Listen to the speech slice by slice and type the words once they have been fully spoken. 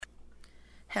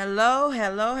Hello,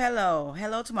 hello, hello.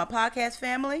 Hello to my podcast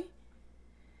family.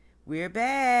 We're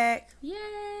back.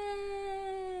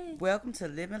 Yay! Welcome to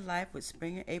Living Life with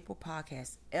Spring and April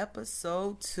podcast,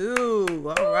 episode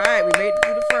 2. All right, we made it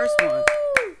through the first one.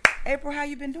 April, how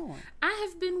you been doing? I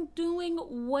have been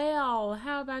doing well.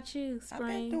 How about you, Spring? I've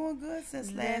been doing good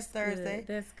since last Thursday.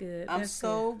 That's good. I'm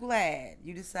so glad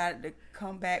you decided to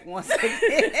come back once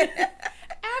again.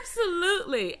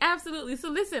 Absolutely. So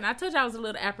listen, I told you I was a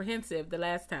little apprehensive the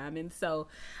last time, and so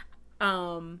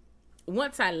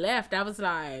once I left, I was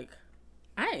like,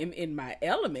 I am in my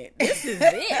element. This is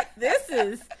it. This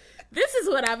is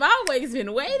what I've always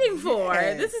been waiting for.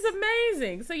 Yes. This is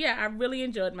amazing. So yeah, I really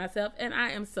enjoyed myself, and I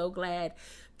am so glad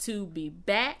to be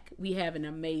back. We have an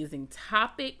amazing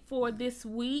topic for this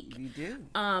week. We do.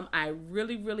 I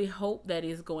really hope that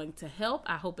is going to help.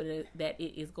 I hope that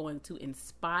it is going to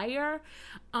inspire.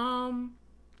 And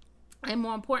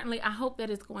more importantly, I hope that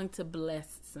it's going to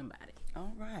bless somebody.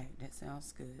 All right, that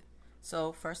sounds good.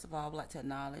 So first of all, I would like to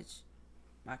acknowledge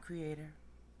my Creator,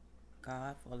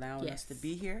 God, for allowing us to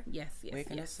be here. Yes.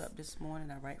 Waking us up this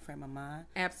morning, our right frame of mind.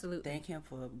 Absolutely. Thank Him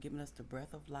for giving us the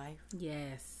breath of life.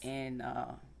 Yes. And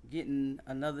getting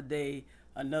another day,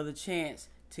 another chance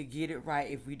to get it right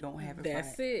if we don't have it right.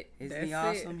 That's it. Isn't He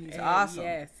awesome? He's awesome.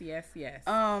 Yes.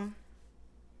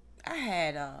 I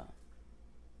had a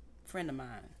friend of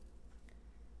mine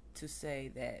to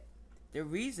say that the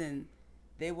reason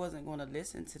they wasn't going to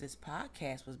listen to this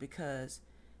podcast was because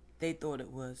they thought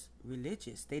it was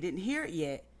religious. They didn't hear it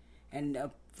yet. And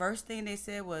the first thing they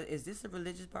said was, is this a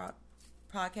religious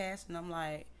podcast? And I'm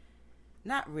like,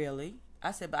 not really.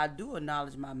 I said, but I do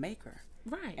acknowledge my maker.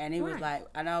 Right. And he was like,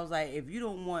 and I was like, if you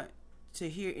don't want to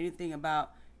hear anything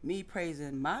about me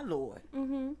praising my Lord,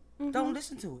 don't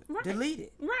listen to it. Right. Delete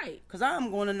it. Right. Because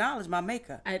I'm going to acknowledge my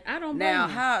maker. I don't Now, blame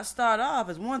you. how it start off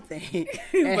is one thing,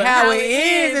 and But how how it it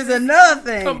ends ends is another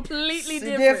thing. completely It's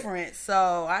different.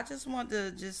 So I just want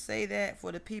to just say that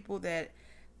for the people that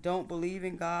don't believe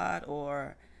in God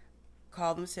or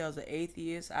call themselves an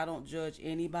atheist, I don't judge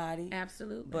anybody.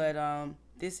 Absolutely. But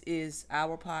this is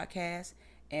our podcast,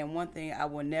 and one thing I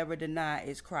will never deny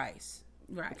is Christ.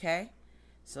 Right. Okay?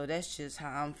 So that's just how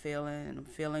I'm feeling, and I'm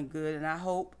feeling good, and I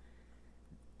hope,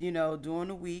 during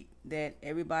the week that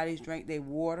everybody's drank their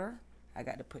water. I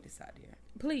got to put this out there.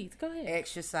 Please, go ahead.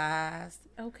 Exercise,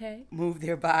 Okay. move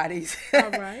their bodies. All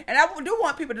right. And I do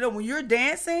want people to know, when you're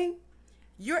dancing,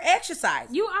 you're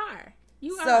exercising. You are.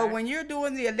 So when you're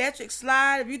doing the electric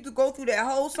slide, if you go through that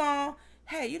whole song,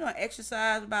 hey, you don't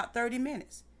exercise about 30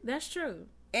 minutes. That's true.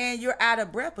 And you're out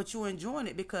of breath, but you're enjoying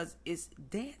it because it's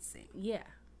dancing. Yeah.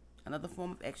 Another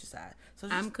form of exercise. So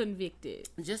I'm convicted.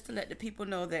 just to let the people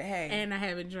know that, hey. And I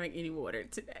haven't drank any water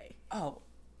today. Oh,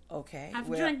 okay. I've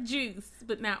drank juice,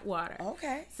 but not water.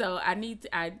 Okay. So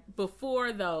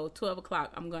before 12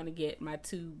 o'clock, I'm going to get my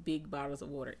 2 big bottles of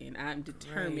water in. I'm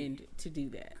determined to do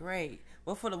that. Great.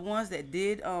 Well, for the ones that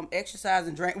did exercise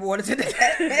and drank water today,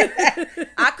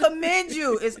 I commend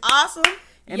you. It's awesome.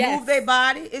 And move their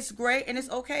body. It's great. And it's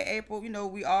okay, April.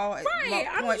 We all at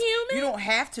I'm points, human. you don't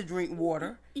have to drink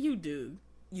water. You do.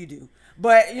 You do.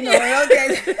 But,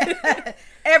 okay.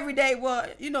 Every day, well,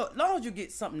 as long as you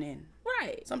get something in.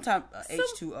 Right. Sometimes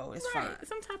H2O. It's right. fine.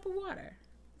 Some type of water.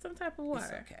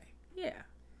 It's okay. Yeah.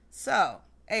 So,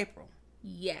 April.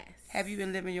 Yes. Have you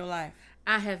been living your life?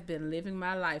 I have been living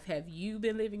my life. Have you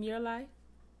been living your life?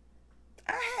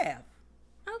 I have.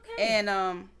 Okay. And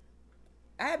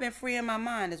I have been freeing my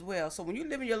mind as well. So when you're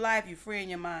living your life, you're freeing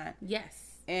your mind.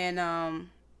 Yes. And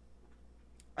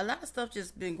a lot of stuff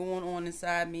just been going on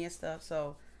inside me and stuff.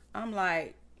 So I'm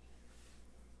like,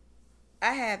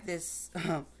 I have this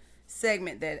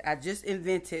segment that I just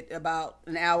invented about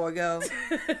an hour ago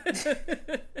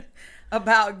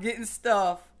about getting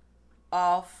stuff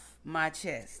off my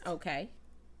chest. Okay.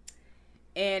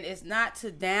 And it's not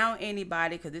to down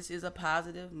anybody, because this is a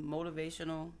positive,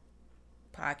 motivational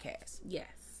podcast. Yes.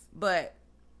 But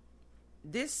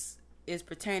this is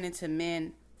pertaining to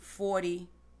men 40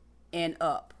 and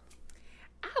up.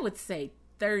 I would say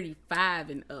 35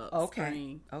 and up. Okay.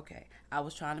 Spring. Okay. I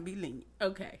was trying to be lenient.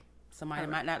 Okay. Somebody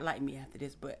might not like me after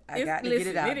this, but I It's- got to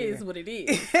listen, get it out It there. is what it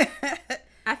is.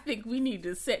 I think we need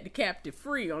to set the captive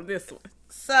free on this one.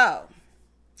 So,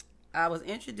 I was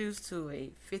introduced to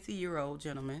a 50-year-old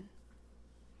gentleman,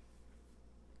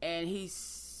 and he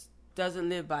doesn't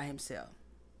live by himself.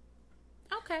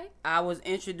 Okay. I was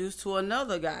introduced to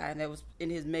another guy that was in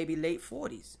his maybe late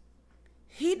 40s.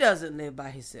 He doesn't live by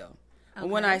himself. Okay.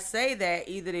 And when I say that,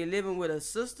 either they're living with a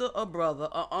sister, a brother,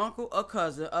 a uncle, a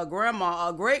cousin, a grandma,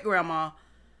 a great-grandma.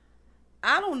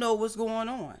 I don't know what's going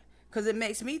on. Because it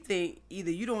makes me think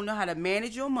either you don't know how to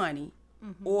manage your money,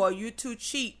 or you're too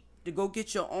cheap to go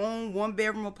get your own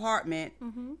 1-bedroom apartment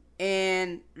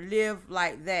and live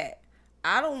like that.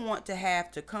 I don't want to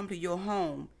have to come to your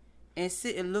home and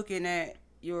sit and looking at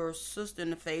your sister in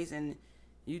the face and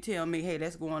you tell me, hey,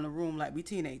 let's go in the room like we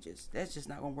teenagers. That's just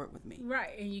not going to work with me.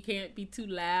 Right. And you can't be too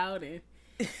loud, and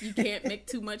you can't make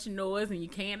too much noise, and you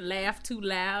can't laugh too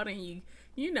loud, and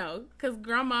you know, because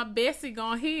Grandma Bessie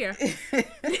gonna hear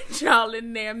y'all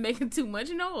in there making too much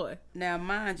noise. Now,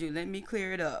 mind you, let me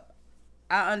clear it up.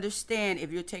 I understand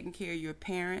if you're taking care of your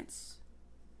parents,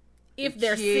 if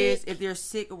they're kids, sick, if they're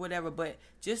sick or whatever, but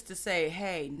just to say,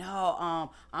 hey,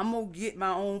 no, I'm gonna get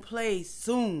my own place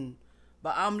soon,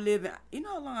 but I'm living. You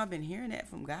know how long I've been hearing that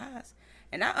from guys,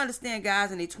 and I understand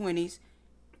guys in their 20s.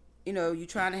 You know, you're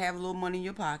trying to have a little money in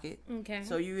your pocket. Okay.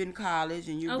 So you're in college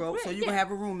and you're broke, so you're going to have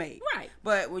a roommate. Right.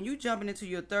 But when you jumping into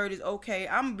your 30s, okay,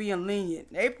 I'm being lenient.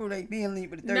 April ain't being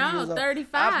lenient with the 30 years old. No,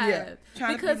 35.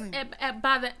 Because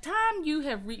by the time you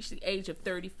have reached the age of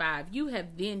 35, you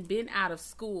have then been out of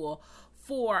school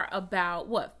for about,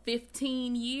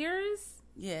 15 years?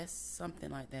 Yes,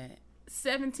 something like that.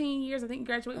 17 years. I think you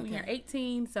graduated when you're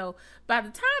 18. So by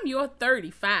the time you're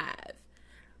 35...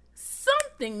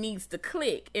 something needs to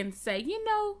click and say, you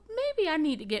know, maybe I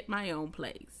need to get my own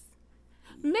place.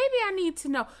 Maybe I need to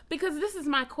know, because this is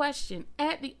my question.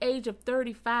 At the age of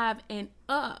 35 and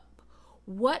up,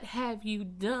 what have you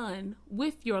done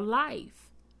with your life?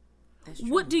 That's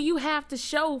true. What do you have to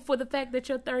show for the fact that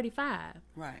you're 35?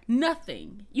 Right.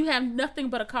 Nothing. You have nothing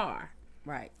but a car.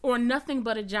 Right. Or nothing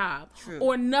but a job. True.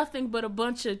 Or nothing but a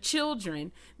bunch of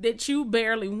children that you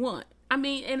barely want. I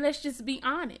mean, and let's just be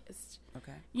honest.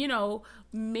 Okay. You know,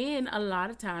 men a lot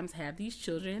of times have these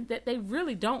children that they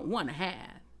really don't want to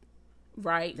have.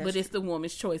 Right? But it's the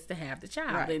woman's choice to have the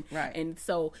child. Right. And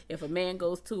so if a man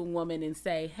goes to a woman and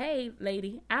say, hey,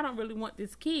 lady, I don't really want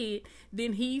this kid,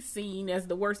 then he's seen as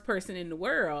the worst person in the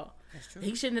world. That's true.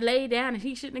 He shouldn't have laid down and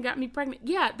he shouldn't have got me pregnant.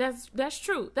 Yeah, that's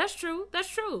true. That's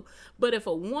true. But if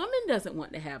a woman doesn't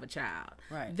want to have a child,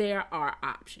 there are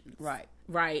options.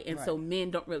 Right. And so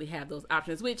men don't really have those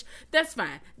options, which that's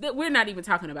fine. We're not even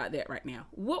talking about that right now.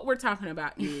 What we're talking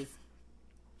about is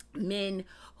men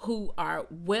who are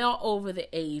well over the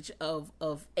age of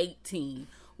 18,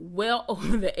 well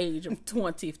over the age of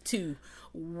 22,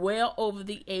 well over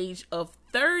the age of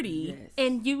 30,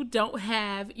 and you don't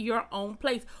have your own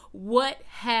place. What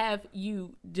have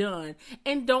you done?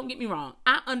 And don't get me wrong,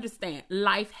 I understand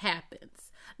life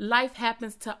happens. Life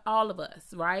happens to all of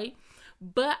us, right?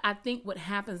 But I think what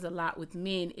happens a lot with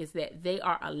men is that they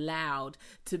are allowed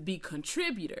to be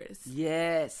contributors.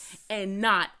 Yes. And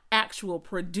not actual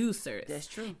producers. That's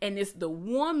true. And it's the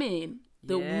women,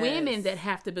 women that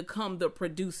have to become the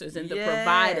producers and the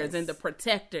providers and the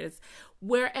protectors.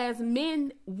 Whereas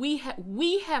men, we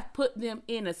have put them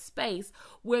in a space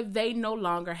where they no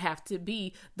longer have to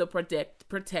be the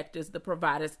protectors, the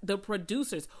providers, the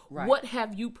producers. Right. What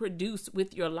have you produced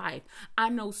with your life? I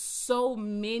know so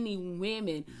many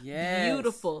women,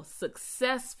 beautiful,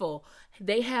 successful.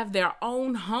 They have their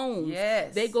own homes.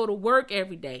 Yes. They go to work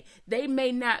every day. They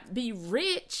may not be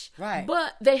rich,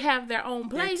 but they have their own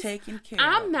place. They're taken care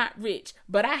I'm not rich,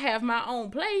 but I have my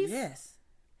own place. Yes.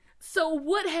 So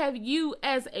what have you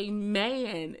as a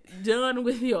man done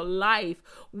with your life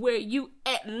where you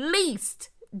at least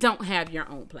don't have your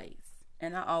own place?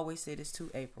 And I always say this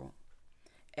too, April.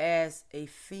 As a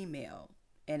female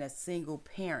and a single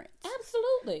parent.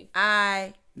 Absolutely.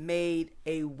 I made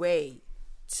a way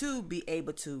to be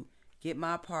able to get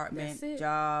my apartment,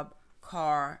 job,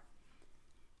 car.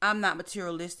 I'm not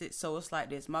materialistic, so it's like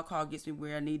this. My car gets me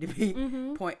where I need to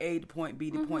be, point A to point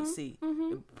B to point C.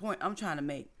 The point I'm trying to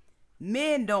make.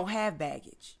 Men don't have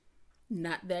baggage.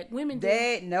 Not that women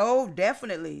do. No,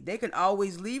 definitely. They can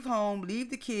always leave home,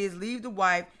 leave the kids, leave the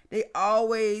wife. They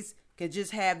always can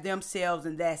just have themselves,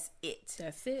 and that's it.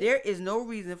 That's it. There is no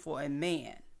reason for a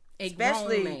man,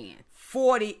 especially grown man,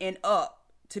 40 and up,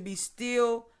 to be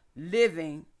still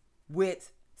living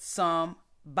with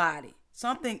somebody.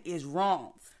 Something is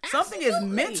wrong. Absolutely. Something is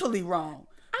mentally wrong.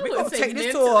 We're gonna take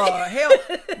this to a health.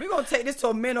 We're gonna take this to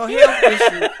a mental health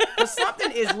issue. But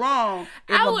something is wrong.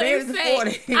 If I a wouldn't man say.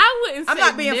 40, I wouldn't say I'm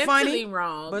not being mentally funny,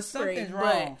 wrong, but something's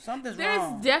wrong. Something's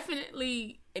wrong. There's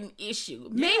definitely an issue.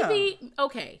 Maybe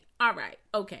okay. All right.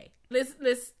 Okay.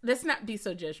 Let's not be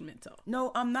so judgmental.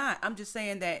 No, I'm not. I'm just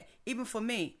saying that even for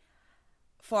me,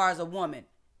 far as a woman,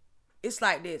 it's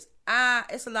like this.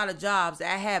 It's a lot of jobs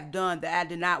that I have done that I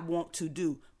did not want to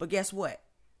do. But guess what?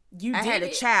 I had a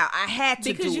child. I had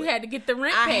to because you had to get the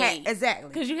rent paid. Exactly.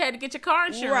 Because you had to get your car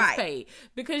insurance paid.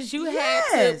 Because you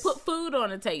had to put food on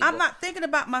the table. I'm not thinking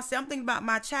about myself. I'm thinking about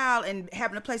my child and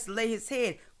having a place to lay his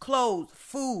head, clothes,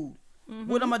 food.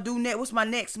 What I'm gonna do next? What's my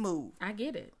next move? I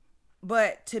get it.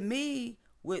 But to me,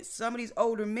 with some of these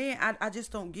older men, I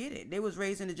just don't get it. They was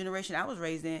raised in the generation I was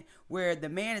raised in, where the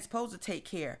man is supposed to take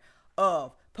care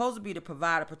of, supposed to be the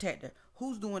provider, protector.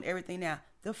 Who's doing everything now?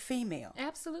 The female.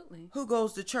 Absolutely. Who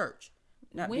goes to church?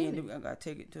 Not women. being, I gotta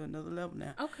take it to another level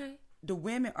now. Okay. The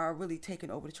women are really taking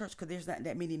over the church because there's not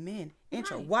that many men in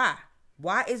church. Why?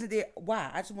 Why isn't there? Why?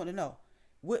 I just want to know.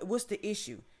 What's the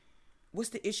issue? What's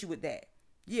the issue with that?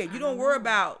 Yeah, you don't worry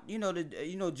about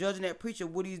judging that preacher,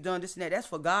 what he's done, this and that. That's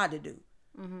for God to do.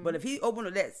 But if he opened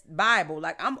up that Bible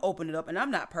like I'm opening it up, and I'm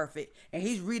not perfect, and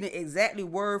he's reading exactly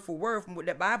word for word from what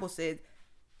that Bible says,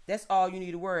 that's all you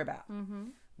need to worry about.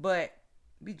 But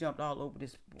we jumped all over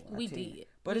this. Boy, we did.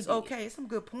 But it's okay. It's some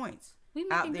good points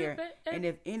out there. And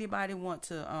if anybody want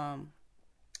to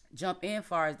jump in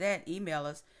far as that, email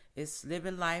us. It's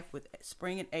living life with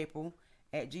Spring and April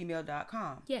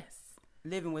 @gmail.com. Yes.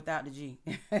 Living without the G.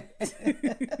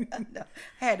 No,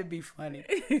 had to be funny.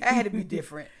 I had to be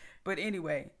different. But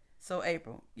anyway, so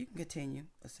April, you can continue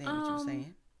saying what you were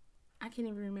saying. I can't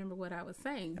even remember what I was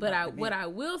saying. But what I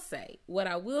will say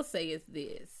is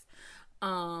this.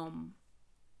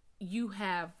 You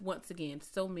have, once again,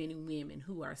 so many women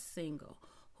who are single,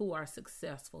 who are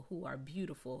successful, who are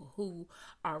beautiful, who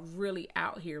are really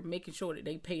out here making sure that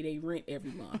they pay their rent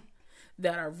every month.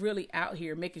 That are really out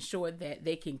here making sure that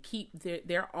they can keep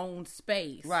their own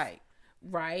space. Right?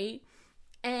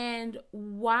 And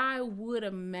why would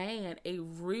a man, a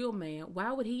real man,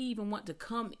 why would he even want to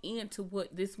come into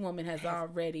what this woman has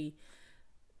already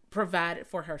provided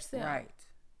for herself? Right.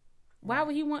 Why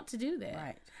would he want to do that?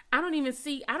 Right. I don't even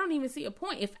see a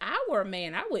point. If I were a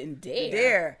man, I wouldn't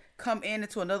dare come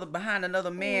behind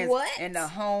another man's in the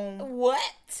home.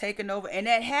 Taking over. And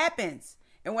that happens.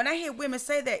 And when I hear women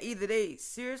say that, either they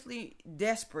seriously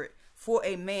desperate for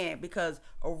a man, because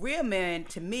a real man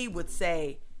to me would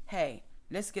say, hey,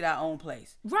 let's get our own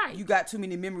place. Right. You got too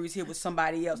many memories here with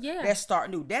somebody else. Yeah. Let's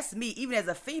start new. That's me. Even as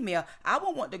a female, I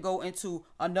won't want to go into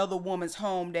another woman's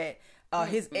home that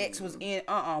his ex was in.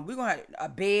 We're going to have a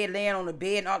bed laying on the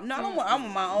bed. No, I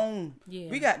want my own.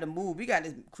 Yeah. We got to move. We got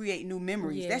to create new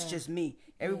memories. Yeah. That's just me.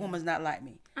 Every woman's not like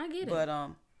me. I get it. But,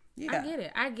 yeah.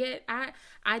 I get it.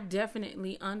 I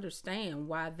definitely understand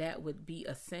why that would be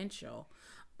essential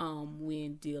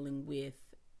when dealing with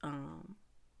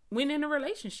when in a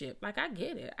relationship. Like, I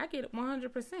get it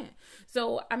 100%.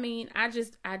 So I mean, I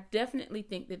definitely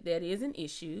think that is an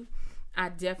issue. I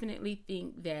definitely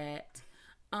think that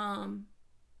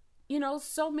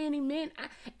so many men,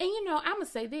 I'm gonna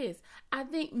say this, I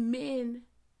think men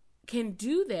can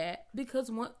do that because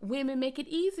women make it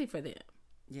easy for them.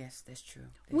 Yes, that's true.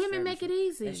 Women make it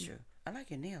easy. That's true. I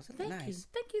like your nails. They look nice.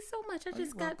 Thank you so much. I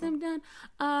just got them done.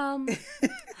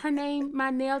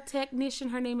 My nail technician,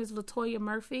 her name is Latoya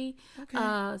Murphy.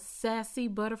 Okay. Sassy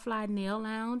Butterfly Nail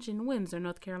Lounge in Windsor,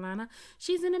 North Carolina.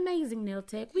 She's an amazing nail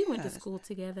tech. We went to school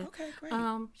together. Okay, great.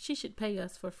 She should pay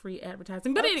us for free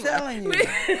advertising. But I'm telling you.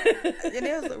 Your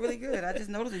nails look really good. I just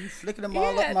noticed that you flicking them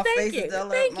all up my face.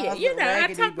 Thank you.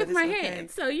 I talk with my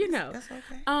hands, so That's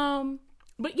okay.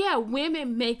 But yeah,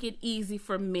 women make it easy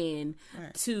for men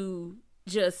to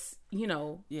just,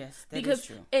 Yes, that because, is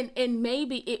true. And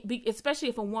maybe especially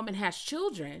if a woman has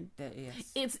children,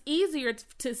 it's easier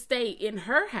to stay in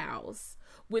her house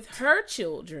with her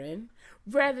children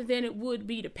rather than it would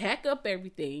be to pack up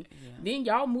everything. Yeah. Then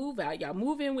y'all move out. Y'all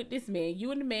move in with this man.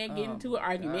 You and the man get into an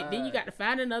argument. God. Then you got to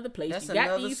find another place. That's you got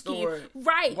another these story. Kids.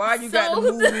 Right. Why you got to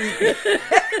move?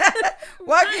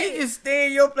 Why can't you just stay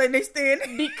in your place and they stay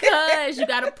in? Because you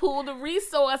got to pull the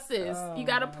resources. You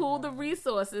got to pull the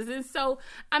resources. And so,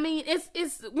 I mean,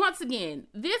 it's once again,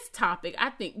 this topic, I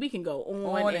think we can go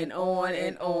on and on.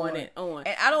 And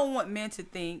I don't want men to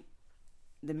think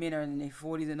the men are in their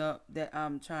 40s and up that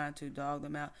I'm trying to dog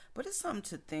them out, but it's something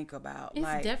to think about.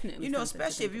 It's definitely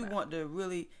especially if you want to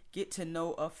really get to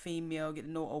know a female, get to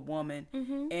know a woman,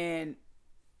 and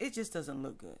it just doesn't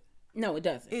look good. No, it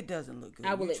doesn't. It doesn't look good.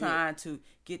 You're trying to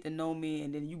get to know me,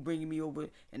 and then you bringing me over,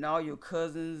 and all your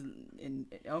cousins and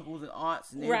uncles and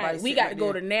aunts and everybody. Right, we got to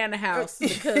go to Nana house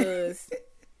because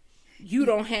you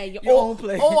don't have your own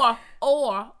place. Or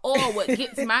what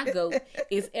gets my goat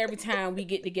is every time we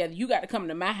get together, you got to come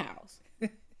to my house.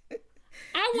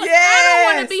 I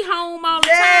don't want to be home all the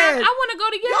time. I want to go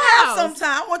to your house.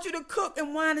 Sometime I want you to cook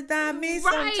and wine and dine me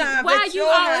sometime. Why you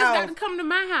always got to come to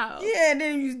my house? Yeah, and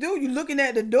then you looking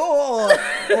at the door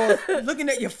or looking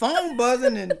at your phone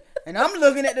buzzing and And I'm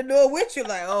looking at the door with you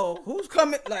like, oh, who's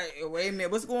coming? Like, wait a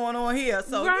minute, what's going on here?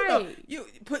 So, you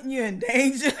putting you in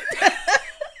danger. Not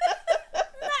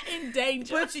in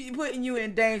danger. Putting you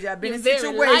in danger. I've been your in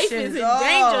situations. Life is in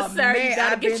danger, sir. Man, you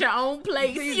gotta get your own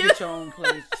place. Please get your own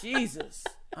place. Jesus.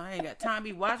 I ain't got time to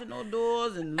be watching no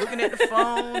doors and looking at the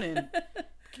phone and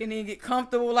can't even get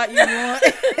comfortable like you want.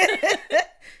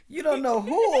 You don't know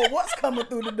who or what's coming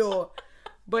through the door.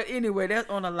 But anyway, that's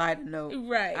on a lighter note.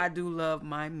 Right. I do love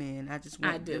my men. I just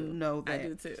want them to know that I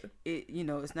do too.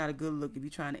 It's not a good look if you're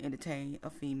trying to entertain a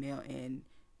female and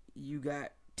you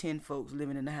got 10 folks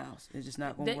living in the house. It's just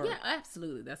not going to work. Yeah,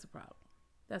 absolutely. That's a problem.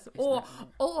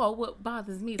 Or what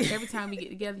bothers me is every time we get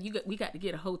together, we got to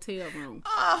get a hotel room.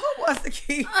 Who wants to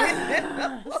keep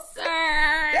it?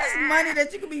 Sir, that's money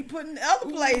that you could be putting other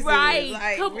places. Right?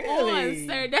 Like, come really? on,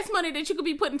 sir. That's money that you could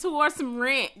be putting towards some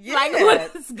rent. Yeah. Like,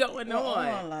 what is going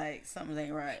on? Like, something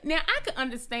ain't right. Now, I could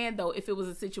understand though if it was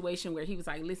a situation where he was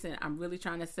like, "Listen, I'm really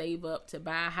trying to save up to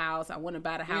buy a house. I want to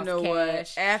buy the house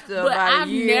cash." But I've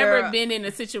never been in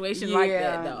a situation like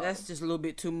that though. That's just a little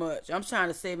bit too much. I'm trying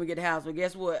to save and get a house, but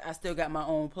guess what? I still got my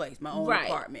own place, my own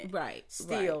apartment. Right.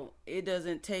 Still, it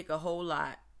doesn't take a whole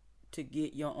lot to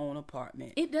get your own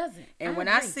apartment. It doesn't. And when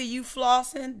I see you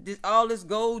flossing all this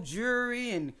gold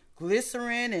jewelry and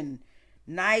glycerin and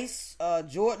nice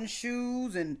Jordan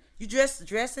shoes, and you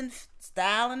dressing,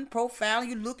 styling, profiling,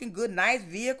 you looking good, nice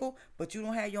vehicle, but you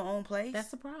don't have your own place.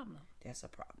 That's a problem. That's a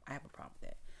problem. I have a problem with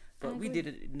that. But we did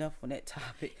it enough on that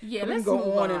topic. Yeah, let's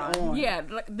go on and on. Yeah,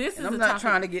 this and is. I'm not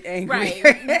trying to get angry.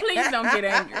 Right? Please don't get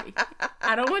angry.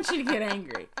 I don't want you to get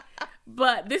angry.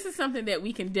 But this is something that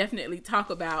we can definitely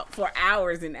talk about for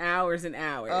hours and hours and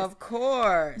hours. Of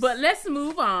course. But let's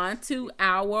move on to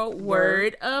our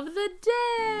word of the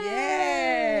day.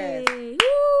 Yes.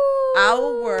 Woo!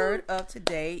 Our word of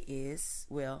today is,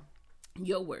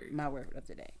 your word. My word of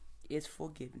today is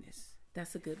forgiveness.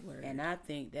 That's a good word. And I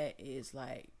think that is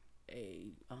like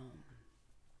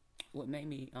what made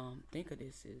me think of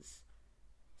this is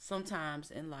sometimes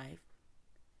in life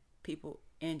people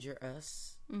injure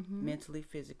us mentally,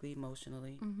 physically,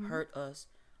 emotionally, hurt us,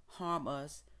 harm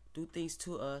us, do things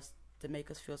to us to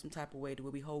make us feel some type of way to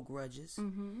where we hold grudges.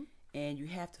 And you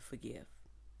have to forgive.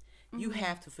 You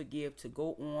have to forgive to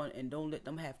go on and don't let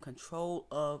them have control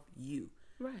of you.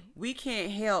 Right. We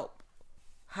can't help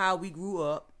how we grew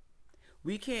up.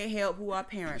 We can't help who our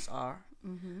parents are.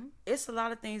 It's a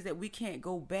lot of things that we can't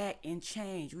go back and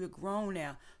change. We're grown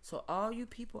now. So all you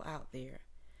people out there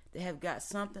that have got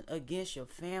something against your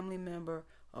family member,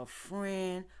 a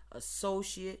friend,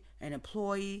 associate, an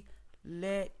employee,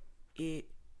 let it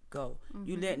go.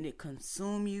 You letting it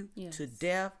consume you to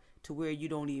death, to where you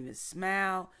don't even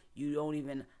smile, you don't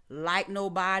even like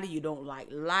nobody, you don't like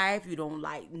life, you don't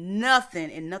like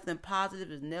nothing, and nothing positive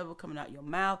is never coming out your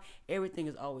mouth. Everything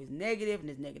is always negative, and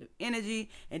there's negative energy,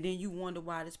 and then you wonder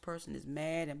why this person is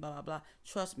mad and blah blah blah.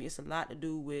 Trust me, it's a lot to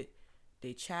do with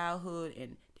their childhood,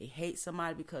 and they hate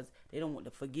somebody because they don't want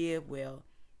to forgive. Well,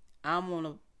 I'm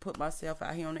gonna put myself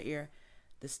out here on the air.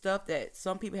 The stuff that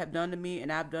some people have done to me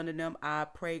and I've done to them, I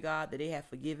pray God that they have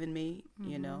forgiven me,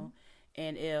 you know.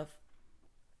 And if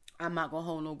I'm not gonna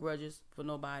hold no grudges for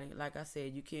nobody, like I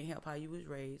said, you can't help how you was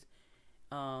raised.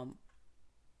 I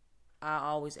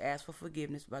always ask for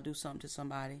forgiveness if I do something to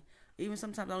somebody. Even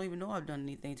sometimes I don't even know I've done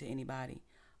anything to anybody.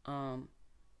 And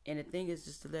the thing is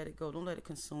just to let it go. Don't let it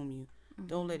consume you.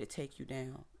 Don't let it take you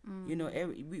down. You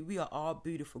know, we are all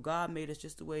beautiful. God made us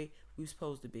just the way we're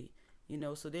supposed to be. You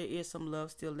know, so there is some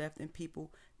love still left in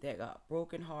people that got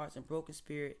broken hearts and broken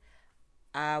spirit.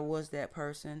 I was that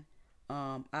person.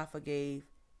 I forgave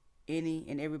any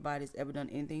and everybody that's ever done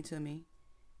anything to me.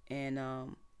 And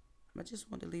I just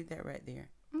want to leave that right there.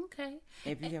 Okay.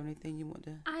 If you have anything you want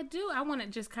to... I do. I want to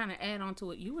just kind of add on to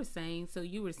what you were saying. So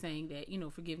you were saying that, you know,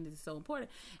 forgiveness is so important.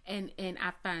 And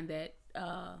I find that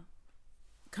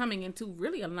coming into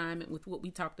really alignment with what we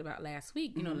talked about last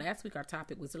week. You know, last week our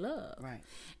topic was love. Right.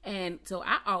 And so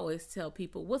I always tell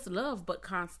people, what's love but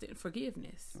constant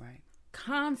forgiveness? Right.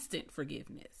 Constant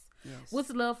forgiveness. Yes. What's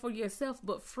love for yourself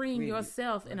but freeing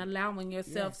yourself and allowing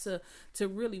yourself to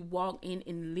really walk in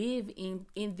and live in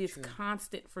this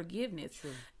constant forgiveness. True.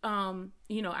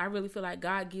 You know, I really feel like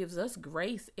God gives us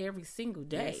grace every single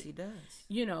day. Yes, he does.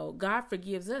 You know, God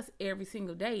forgives us every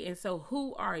single day. And so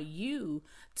who are you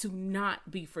to not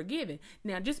be forgiven?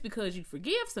 Now, just because you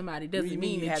forgive somebody doesn't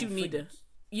mean that you need to,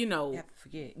 you know,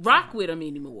 rock with them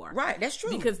anymore. Right, that's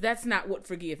true. Because that's not what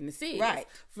forgiveness is. Right.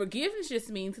 Forgiveness just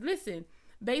means, listen,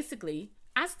 basically,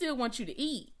 I still want you to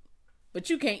eat, but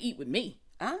you can't eat with me.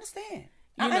 I understand.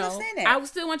 I understand that. I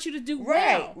still want you to do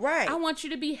well. Right. I want you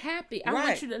to be happy. I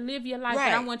want you to live your life,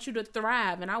 and I want you to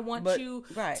thrive, and I want you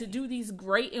to do these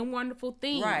great and wonderful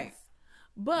things. Right.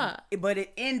 But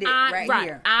it ended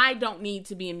here. I don't need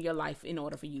to be in your life in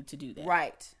order for you to do that.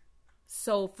 Right.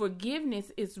 So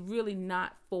forgiveness is really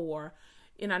not for,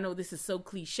 and I know this is so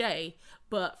cliche,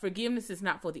 but forgiveness is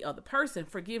not for the other person.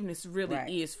 Forgiveness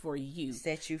really is for you.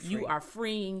 Set you free. You are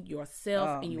freeing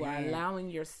yourself, and you are allowing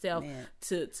yourself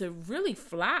to really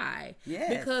fly. Yes.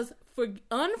 Because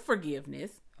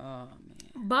unforgiveness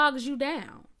bogs you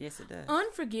down. Yes, it does.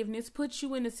 Unforgiveness puts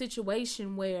you in a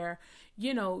situation where,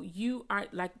 you are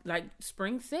like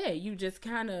Spring said, you just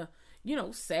kind of,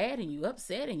 sad and you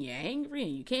upset and you're angry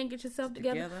and you can't get yourself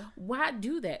together. Why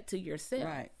do that to yourself?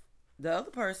 Right. The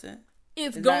other person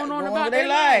is going on about their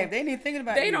life. They ain't even thinking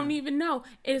about They don't even know.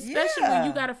 And especially when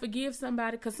you got to forgive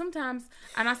somebody. Because sometimes,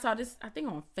 and I saw this, I think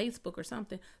on Facebook or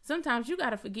something, sometimes you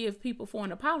got to forgive people for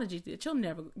an apology that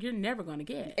you're never going to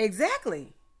get.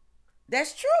 Exactly.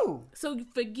 That's true. So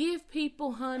forgive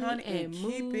people, honey, and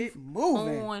keep it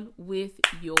moving on with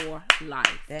your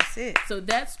life. That's it. So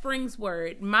that's Spring's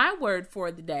word. My word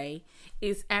for the day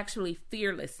is actually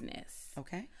fearlessness.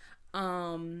 Okay.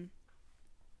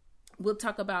 We'll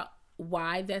talk about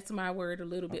why that's my word a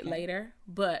little bit later,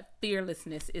 but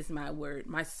fearlessness is my word.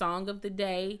 My song of the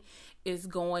day is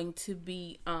going to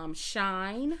be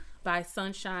Shine by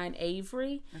Sunshine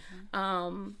Avery.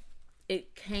 Okay.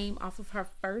 It came off of her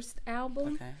first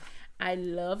album. Okay. I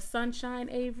love Sunshine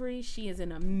Avery. She is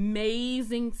an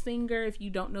amazing singer. If you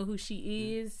don't know who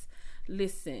she is,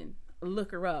 listen,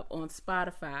 look her up on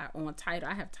Spotify, on Tidal.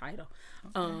 I have Tidal.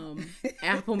 Okay.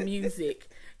 Apple Music.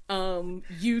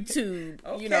 YouTube,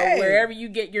 wherever you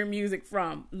get your music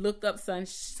from, look up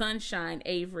Sunshine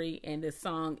Avery, and the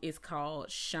song is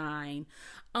called Shine.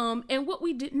 And what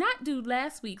we did not do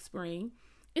last week, Spring,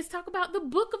 is talk about the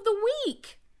book of the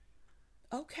week.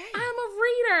 Okay. I'm a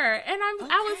reader, and I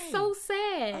was so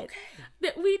sad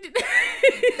that we did.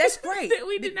 That's great. That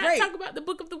we did not talk about the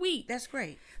book of the week. That's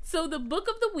great. So the book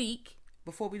of the week.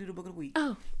 Before we do the book of the week,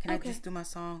 can I just do my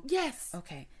song? Yes.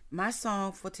 Okay. My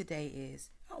song for today is.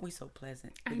 Oh, we so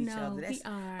pleasant with each other. We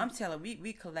are. I'm telling you,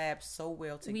 we collab so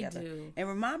well together. We do. And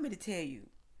remind me to tell you,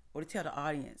 or to tell the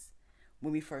audience,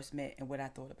 when we first met and what I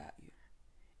thought about you.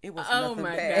 It was nothing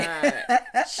bad.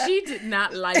 God. She did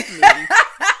not like me.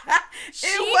 She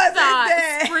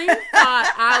thought Spring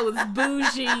thought I was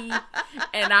bougie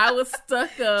and I was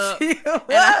stuck up. And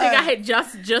I think I had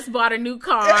just bought a new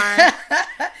car.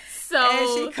 So, and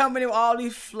she coming in with all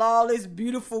these flawless,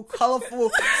 beautiful, colorful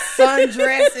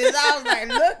sundresses. I was like,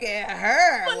 look at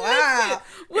her. Wow.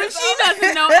 Well, she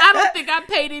doesn't know. I don't think I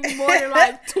paid any more than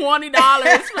like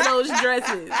 $20 for those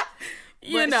dresses.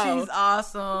 But she's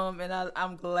awesome, and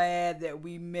I'm glad that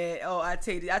we met. Oh, I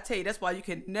tell you, that's why you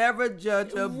can never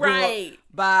judge a book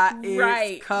by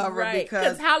its cover.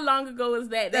 Because how long ago was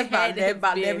that? That's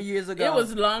about 11 years ago. It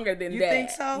was longer than that. You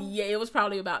think so? Yeah, it was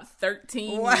probably about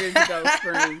 13 years ago,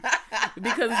 Spring.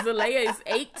 Because Zalea is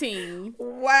 18.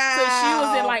 Wow. So she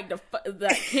was in like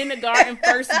the kindergarten,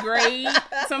 first grade,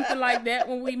 something like that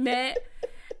when we met.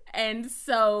 And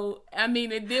so, I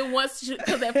mean, and then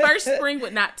because at first Spring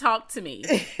would not talk to me.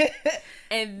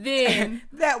 And then.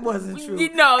 That wasn't true.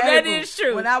 That is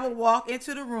true. When I would walk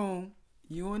into the room,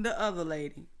 you and the other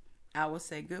lady, I would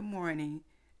say, good morning.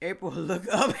 April would look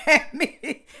up at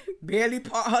me, barely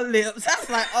part her lips. I was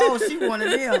like, oh, she one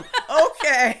of them.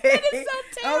 Okay. That is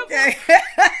so terrible. Okay.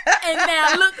 And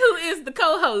now look who is the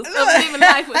co-host of Living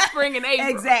Life with Spring and April.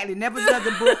 Exactly. Never judge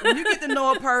a book. When you get to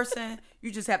know a person,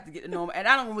 you just have to get to know them. And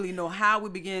I don't really know how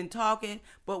we begin talking,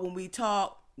 but when we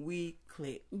talk, we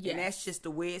click. Yes. And that's just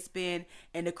the way it's been.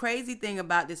 And the crazy thing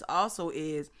about this also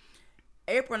is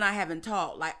April and I haven't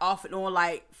talked like off and on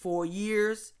like for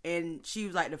years. And she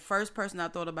was like the first person I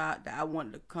thought about that I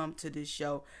wanted to come to this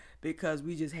show because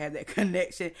we just had that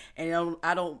connection. And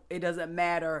it doesn't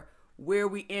matter where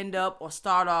we end up or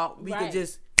start off. We could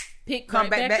just come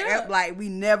back up like we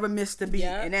never missed a beat.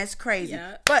 Yep. And that's crazy.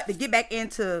 Yep. But to get back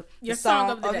into your song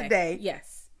of the day.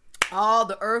 Yes. All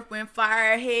the Earth, Wind,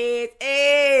 Fire heads.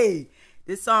 Hey!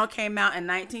 This song came out in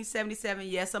 1977.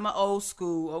 Yes, I'm an old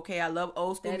school. Okay, I love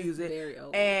old school music. Very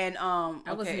old. And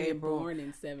I wasn't even born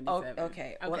in 77.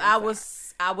 Okay. Well, I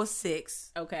was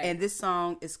 6. Okay. And this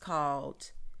song is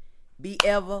called "Be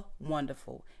Ever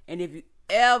Wonderful." And if you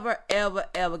ever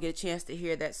get a chance to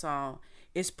hear that song,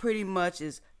 it's pretty much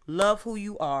is love who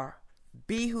you are,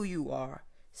 be who you are,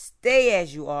 stay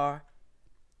as you are,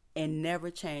 and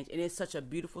never change. And it's such a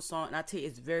beautiful song. And I tell you,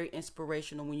 it's very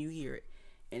inspirational when you hear it.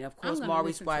 And of course,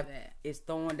 Maurice's wife is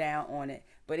throwing down on it.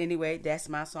 But anyway, that's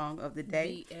my song of the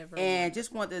day. And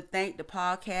just want to thank the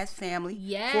podcast family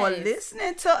for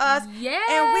listening to us. Yes.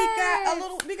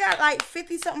 And we got like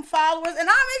 50-something followers, and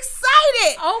I'm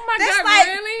excited. Oh my God, like,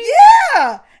 really?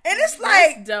 Yeah. And it's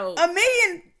like dope. 1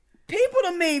 million people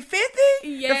to me, 50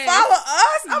 to follow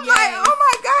us. I'm like, oh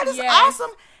my God, it's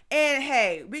awesome. And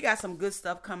hey, we got some good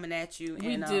stuff coming at you.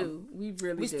 We do. We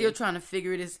really do. We're still trying to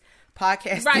figure this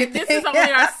podcast right. This is only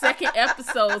our second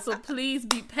episode, so please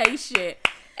be patient.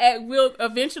 And we're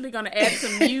eventually going to add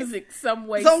some music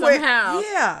somehow.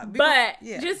 Yeah. But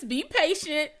just be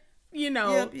patient.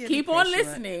 Keep on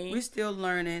listening. We're still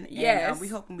learning. Yes. And we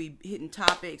hoping we hitting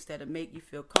topics that'll make you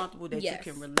feel comfortable, that you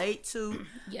can relate to.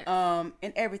 Yes.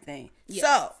 And everything. Yes.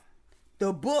 So,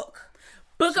 the book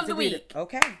of the week.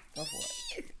 Okay. Go for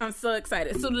it. I'm so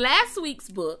excited. So, last week's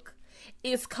book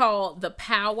is called The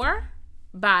Power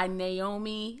by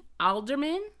Naomi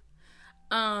Alderman.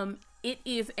 It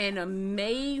is an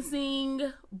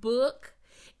amazing book.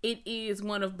 It is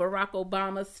one of Barack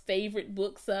Obama's favorite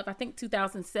books of, I think,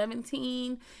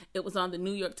 2017. It was on the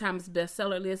New York Times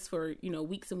bestseller list for,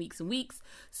 weeks and weeks and weeks.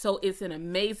 So it's an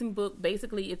amazing book.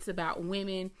 Basically, it's about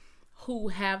women who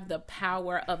have the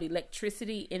power of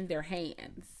electricity in their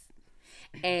hands.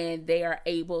 And they are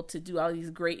able to do all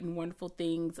these great and wonderful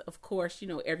things. Of course,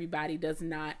 everybody does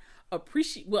not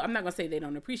appreciate, well, I'm not going to say they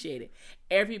don't appreciate it.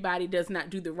 Everybody does not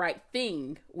do the right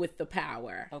thing with the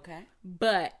power. Okay.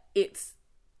 But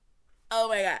oh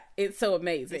my God, it's so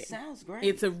amazing. It sounds great.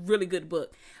 It's a really good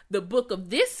book. The book of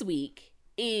this week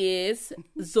is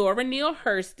Zora Neale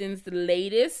Hurston's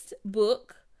latest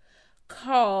book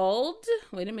called,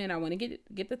 wait a minute, I want to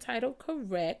get the title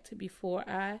correct before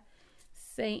I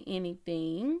say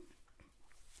anything.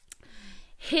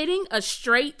 Hitting a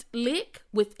Straight Lick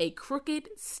with a Crooked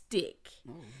Stick.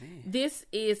 Oh, man. This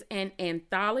is an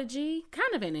anthology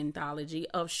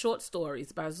of short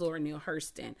stories by Zora Neale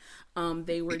Hurston.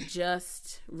 They were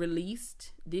just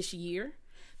released this year.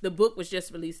 The book was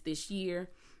just released this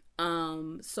year.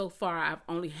 So far, I've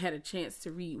only had a chance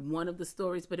to read one of the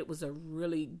stories, but it was a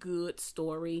really good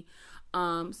story.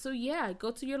 So yeah,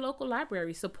 go to your local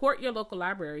library. Support your local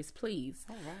libraries, please.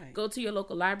 All right. Go to your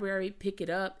local library, pick it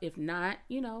up. If not,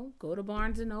 go to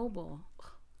Barnes and Noble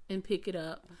and pick it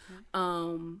up.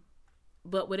 Okay.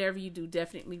 But whatever you do,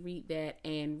 definitely read that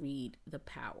and read The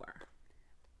Power.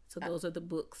 So those are the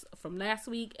books from last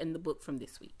week and the book from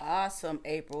this week. Awesome,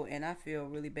 April. And I feel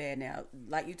really bad now.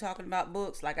 Like you talking about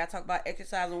books, like I talk about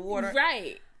exercise and water.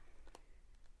 Right.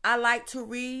 I like to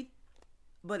read,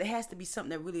 but it has to be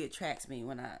something that really attracts me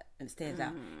when it stands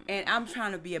out. And I'm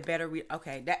trying to be a better reader.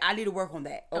 Okay, I need to work on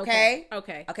that. Okay.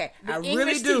 The I English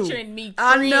really do. Teacher in me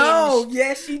I know.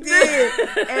 Yes, she did.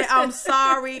 And I'm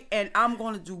sorry, and I'm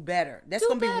going to do better. That's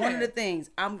going to be one of the things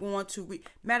I'm going to read.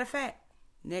 Matter of fact,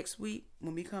 next week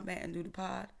when we come back and do the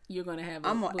pod, you're gonna have.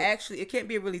 I'm gonna it can't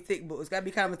be a really thick book. It's gotta be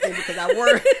kind of a thing because I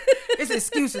work. It's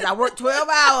excuses. I work 12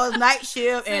 hours night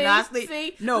shift and I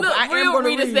sleep. No, look, but I am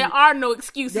readers. Read. There are no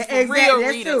excuses for real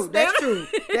readers. That's true.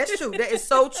 That is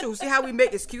so true. See how we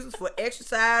make excuses for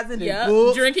exercising and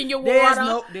books, drinking your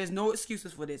water. There's no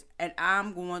excuses for this, and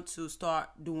I'm going to start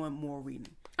doing more reading.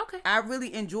 Okay. I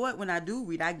really enjoy it when I do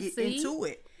read. I get into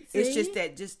it. It's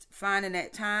just finding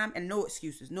that time and no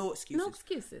excuses. No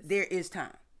excuses. There is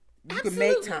time. You can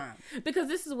make time. Because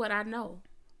this is what I know.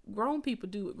 Grown people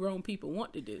do what grown people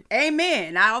want to do. Amen.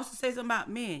 And I also say something about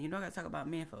men. I got to talk about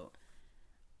men, folks.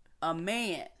 A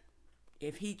man,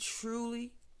 if he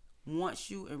truly wants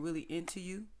you and really into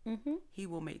you, he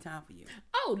will make time for you.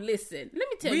 Oh, listen. Let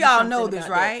me tell you something. We all know this,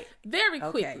 right? Very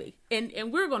quickly. Okay.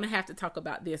 And we're going to have to talk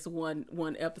about this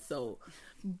one episode.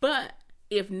 But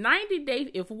if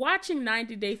watching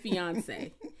 90 Day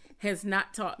Fiancé has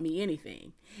not taught me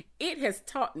anything, it has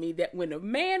taught me that when a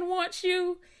man wants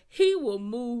you, he will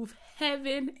move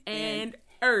heaven and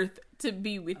earth to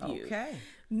be with you. Okay.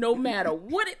 No matter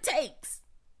what it takes,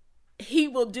 he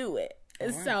will do it.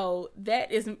 Right. So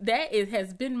that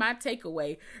has been my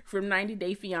takeaway from 90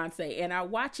 Day Fiancé, and I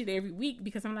watch it every week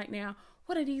because I'm like, now,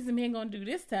 what are these men gonna do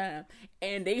this time?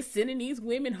 And they sending these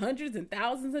women hundreds and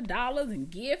thousands of dollars and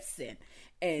gifts and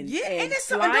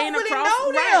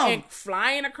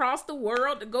flying across the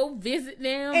world to go visit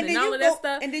them and all of that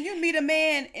stuff. And then you meet a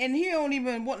man and he don't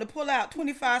even want to pull out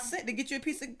 25 cents to get you a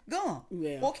piece of gum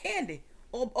or candy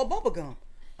or bubble gum.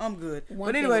 I'm good.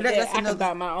 But anyway, that's another. I can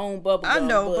buy my own bubble gum. I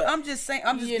know, but I'm just saying.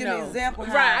 I'm just giving an example.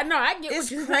 Right. I know. I get. It's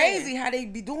crazy how they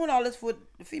be doing all this for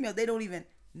the females. They don't even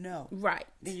know. Right.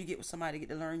 Then you get with somebody to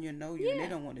get to learn you and know you, and they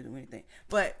don't want to do anything.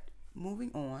 But moving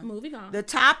on. Moving on. The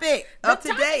topic of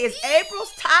today is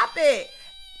April's topic.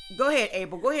 Go ahead,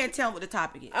 April. Go ahead and tell them what the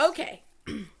topic is. Okay.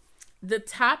 The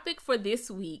topic for this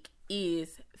week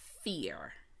is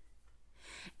fear.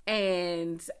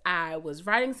 And I was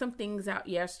writing some things out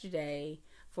yesterday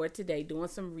for today, doing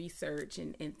some research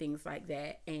and things like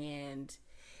that. And,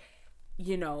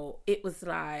 you know, it was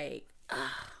like, oh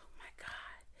my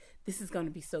God, this is going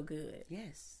to be so good.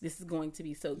 Yes. This is going to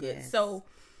be so good. Yes. So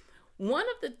one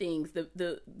of the things,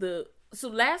 so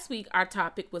last week our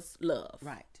topic was love.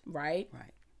 Right. Right?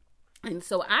 Right. And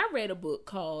so I read a book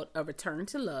called A Return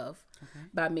to Love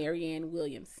by Marianne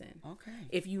Williamson. Okay.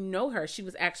 If you know her, she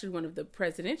was actually one of the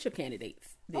presidential candidates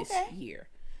this year.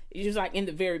 It was like in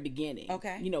the very beginning.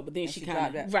 Okay. You know, but then she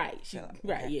kind of,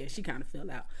 she kind of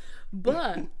fell out.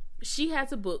 But she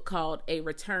has a book called A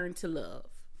Return to Love.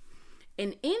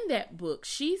 And in that book,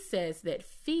 she says that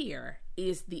fear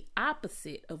is the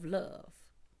opposite of love.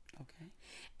 Okay.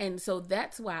 And so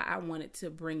that's why I wanted to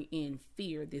bring in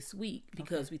fear this week,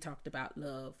 because we talked about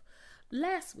love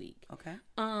last week. Okay.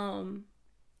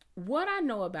 What I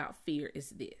know about fear is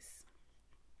this.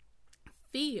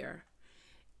 Fear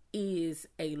is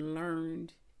a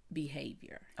learned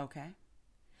behavior. Okay.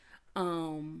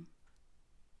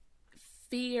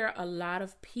 Fear, a lot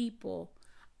of people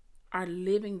are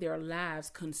living their lives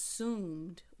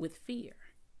consumed with fear.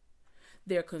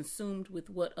 They're consumed with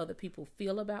what other people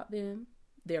feel about them.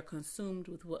 They're consumed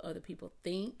with what other people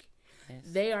think. Yes.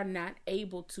 They are not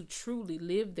able to truly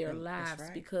live their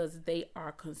lives because they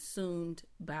are consumed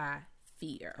by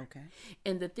fear. Okay.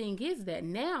 And the thing is that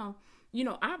now, you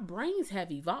know, our brains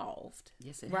have evolved.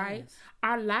 Yes, it right? has.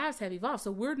 Our lives have evolved.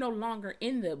 So we're no longer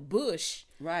in the bush.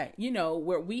 Right. You know,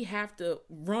 where we have to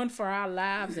run for our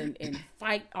lives and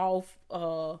fight off,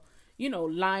 you know,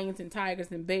 lions and tigers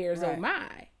and bears. Right. Oh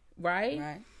my. Right?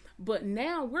 Right. But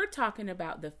now we're talking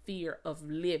about the fear of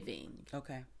living.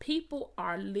 Okay. People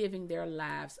are living their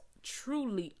lives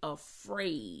truly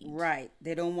afraid. Right.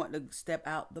 They don't want to step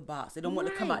out the box. They don't want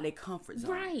to come out their comfort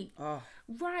zone. Right. Oh.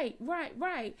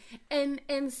 Right.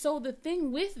 And so the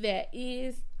thing with that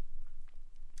is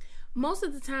most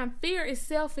of the time fear is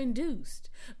self-induced,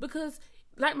 because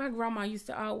like my grandma used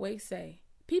to always say,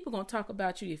 people going to talk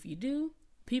about you if you do.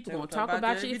 People going to talk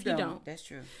about you if you don't. That's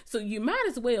true. So you might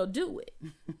as well do it.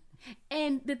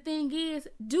 And the thing is,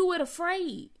 do it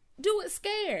afraid. Do it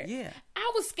scared. Yeah.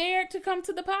 I was scared to come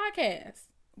to the podcast.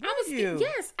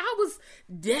 Yes, I was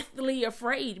deathly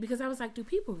afraid, because I was like, do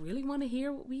people really want to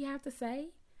hear what we have to say?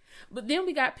 But then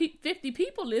we got 50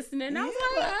 people listening. And I was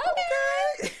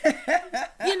like,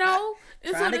 okay. You know?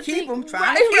 Trying to keep them.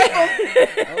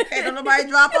 Okay, don't nobody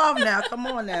drop off now. Come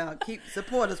on now.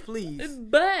 Support us, please.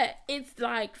 But it's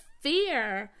like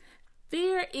fear.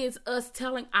 Fear is us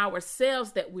telling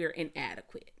ourselves that we're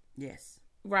inadequate. Yes.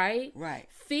 Right? Right.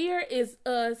 Fear is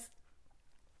us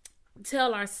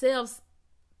tell ourselves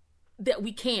that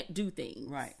we can't do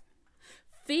things. Right.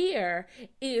 Fear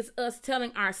is us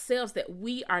telling ourselves that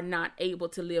we are not able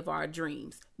to live our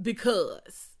dreams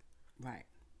because. Right.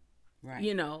 Right.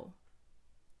 You know,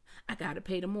 I got to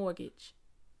pay the mortgage.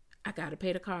 I got to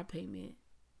pay the car payment.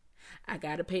 I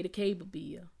got to pay the cable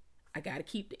bill. I got to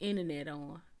keep the internet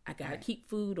on. I got to keep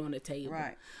food on the table.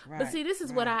 Right. But see, this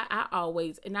is what I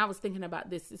always, and I was thinking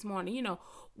about this morning, you know,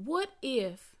 what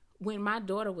if when my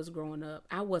daughter was growing up,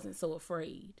 I wasn't so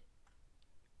afraid?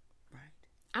 Right.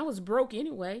 I was broke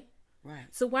anyway. Right.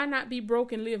 So why not be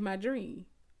broke and live my dream?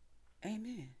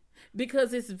 Amen.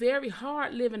 Because it's very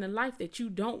hard living a life that you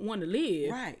don't want to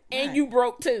live. Right. And you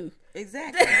broke too.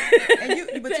 Exactly.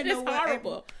 And but you know what?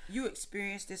 Horrible. You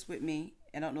experienced this with me,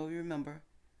 and I don't know if you remember,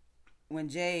 when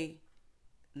Jay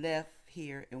left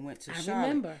here and went to Charlotte. I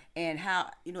remember. And how,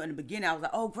 you know, in the beginning I was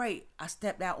like, oh great, I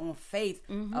stepped out on faith,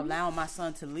 allowing my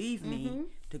son to leave me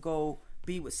to go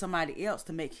be with somebody else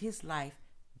to make his life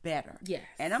better. Yes.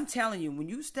 And I'm telling you, when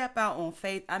you step out on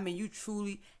faith, I mean, you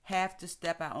truly have to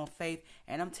step out on faith.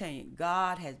 And I'm telling you,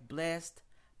 God has blessed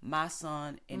my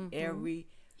son in every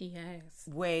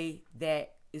way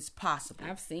that is possible.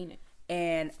 I've seen it.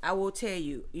 And I will tell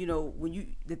you, you know,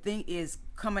 the thing is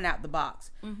coming out the box.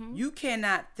 You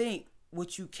cannot think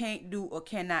what you can't do or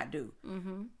cannot do.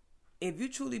 If you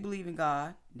truly believe in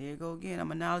God, there you go again.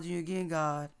 I'm acknowledging you again,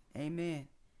 God. Amen.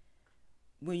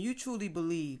 When you truly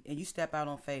believe and you step out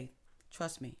on faith,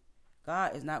 trust me,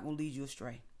 God is not going to lead you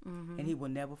astray. And he will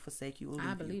never forsake you or leave you.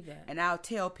 I believe that. And I'll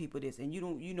tell people this, and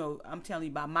I'm telling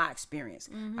you about my experience.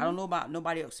 I don't know about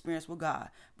nobody else's experience with God,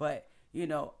 but you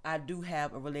know, I do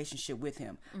have a relationship with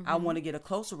him. I want to get a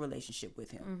closer relationship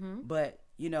with him. But,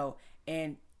 you know,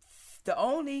 and the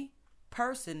only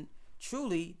person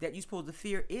truly that you're supposed to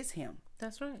fear is him.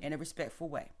 That's right. In a respectful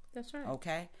way. That's right.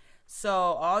 Okay? So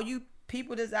all you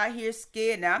people that's out here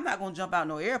scared. Now, I'm not going to jump out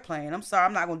no airplane. I'm sorry.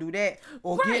 I'm not going to do that.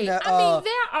 Or right. There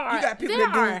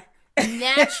are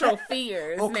natural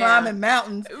fears. Or climbing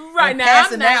mountains. Right now,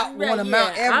 passing out on a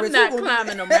Mount Everest. I'm not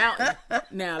climbing a mountain.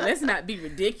 Now, let's not be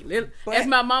ridiculous. As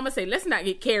my mama say, let's not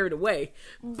get carried away.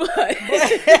 But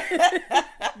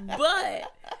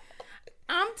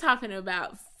I'm talking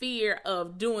about fear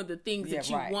of doing the things that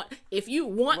you want. If you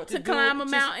want to climb a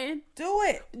mountain, do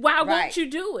it. Why won't you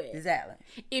do it? Exactly.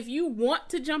 If you want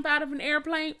to jump out of an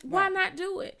airplane, why not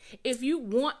do it? If you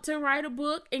want to write a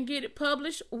book and get it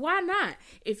published, why not?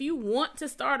 If you want to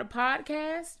start a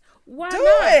podcast, why not? Do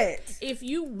it. If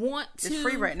you want to... It's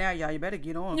free right now, y'all. You better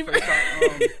get on before they start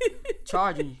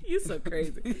charging you. You're so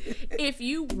crazy. If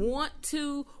you want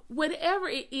to... Whatever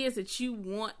it is that you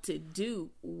want to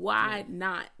do, why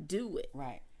not do it?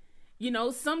 Right. You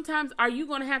know, sometimes, are you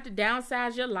going to have to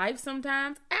downsize your life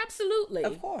sometimes? Absolutely.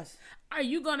 Of course. Are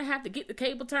you going to have to get the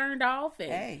cable turned off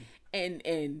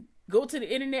and go to the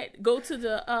internet, go to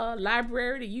the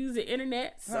library to use the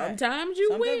internet? Sometimes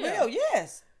you will.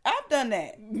 Yes. I've done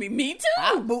that. Me too.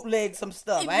 I bootleg some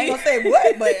stuff. I ain't gonna say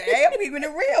what, but hey, I'm keeping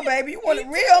it real, baby. You want it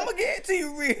real? I'm gonna get it to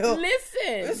you real.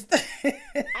 Listen,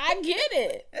 I get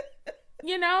it.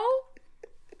 You know,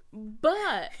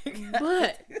 but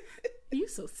you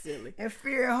so silly. And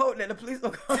fear and hope that the police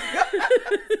will come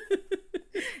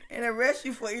and arrest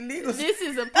you for illegal. This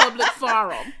is a public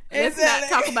forum. Let's not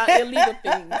talk about illegal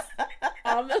things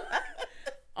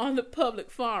on the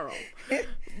public forum.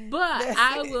 But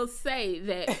I will say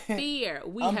that fear,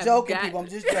 I'm joking, people. I'm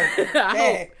just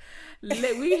joking.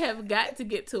 We have got to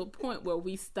get to a point where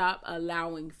we stop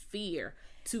allowing fear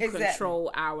to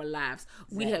control our lives.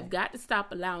 We have got to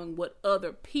stop allowing what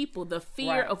other people, the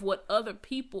fear of what other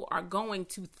people are going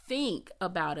to think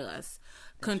about us,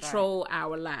 control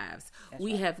our lives.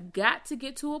 We have got to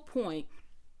get to a point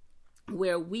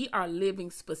where we are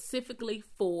living specifically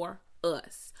for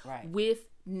us with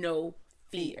no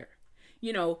fear.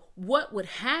 You know, what would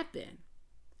happen?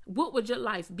 What would your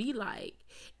life be like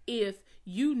if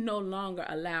you no longer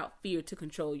allowed fear to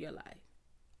control your life?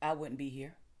 I wouldn't be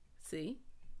here. See?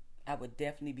 I would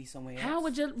definitely be somewhere else. How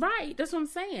would you? Right, that's what I'm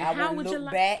saying. I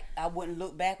wouldn't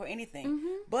look back or anything.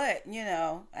 Mm-hmm. But you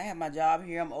know, I have my job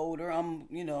here. I'm older. I'm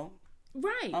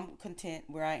I'm content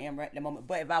where I am right at the moment.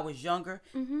 But if I was younger,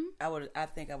 I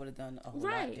think I would have done a whole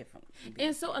lot different.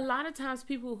 And so a lot of times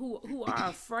people who are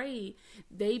afraid,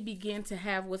 they begin to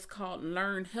have what's called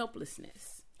learned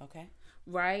helplessness. Okay.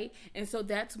 Right? And so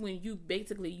that's when you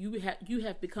basically you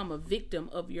have become a victim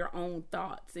of your own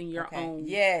thoughts and your own.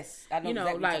 Yes. I know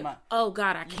exactly like, oh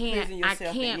God, I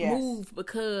can't move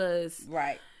because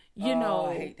you know,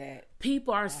 I hate that.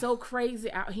 People are so crazy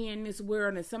out here in this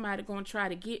world, and somebody gonna try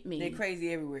to get me. They're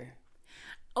crazy everywhere.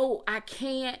 Oh, I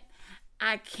can't.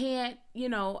 You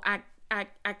know, I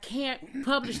can't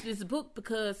publish this book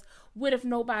because what if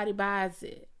nobody buys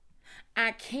it?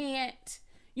 I can't.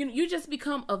 You just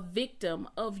become a victim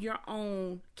of your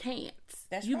own can'ts.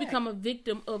 You become a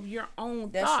victim of your own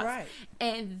thoughts. That's right.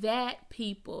 And that,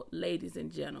 people, ladies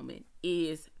and gentlemen,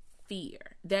 is fear.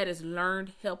 That is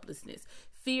learned helplessness.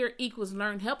 Fear equals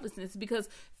learned helplessness because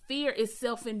fear is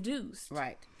self-induced.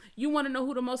 Right. You want to know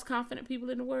who the most confident people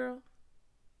in the world?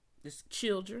 Just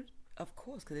children. Of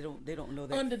course, because they don't know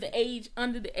that. Under the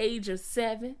age of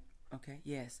 7. Okay.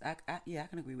 Yes. I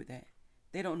can agree with that.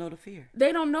 They don't know the fear.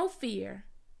 They don't know fear.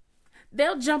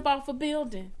 They'll jump off a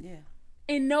building. Yeah.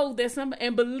 And know that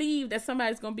and believe that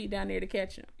somebody's gonna be down there to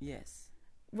catch them. Yes.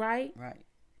 Right. Right.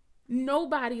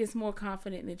 Nobody is more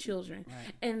confident than children.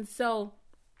 Right. And so,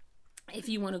 if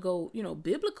you want to go,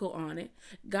 biblical on it,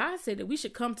 God said that we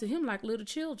should come to Him like little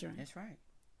children. That's right.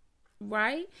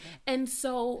 Right. Yeah. And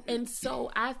so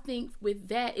I think with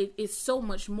that, it's so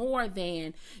much more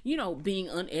than, being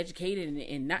uneducated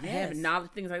and not having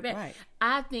knowledge, things like that. Right.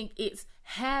 I think it's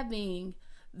having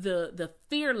the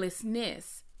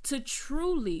fearlessness to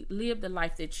truly live the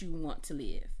life that you want to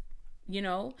live.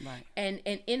 Right. And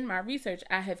in my research,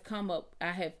 I have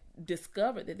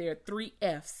discovered that there are 3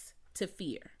 F's to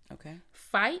fear. Okay.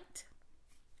 Fight,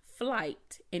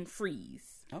 flight, and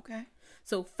freeze. Okay.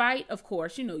 So fight, of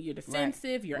course, you're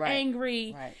defensive, you're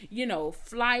angry,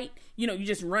 flight, you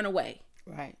just run away.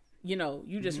 Right.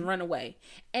 You just run away.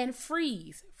 And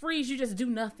freeze, you just do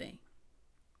nothing.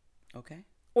 Okay.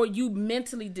 Or you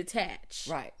mentally detach.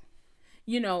 Right.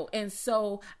 And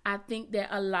so I think that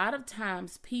a lot of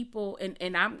times people,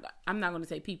 and I'm not going to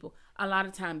say people, a lot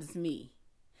of times me,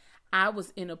 I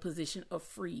was in a position of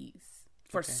freeze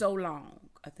for so long.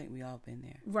 I think we all been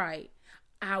there. Right.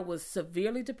 I was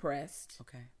severely depressed.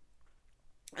 Okay.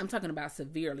 I'm talking about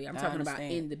severely. I'm talking about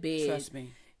in the bed. Trust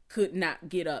me. could not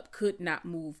get up, could not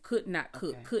move, could not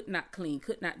cook, could not clean,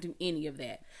 could not do any of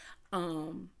that.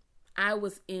 I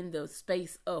was in the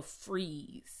space of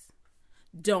freeze.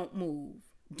 Don't move.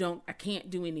 I can't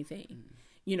do anything.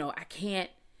 I can't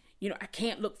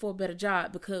look for a better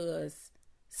job because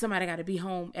somebody got to be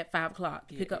home at 5:00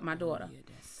 to pick up my daughter.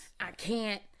 I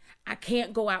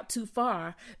can't go out too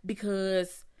far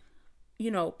because,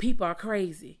 people are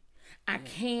crazy. I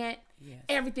can't. Yes.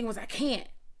 Everything was, I can't.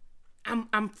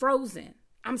 I'm frozen.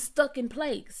 I'm stuck in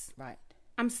place. Right.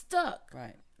 I'm stuck.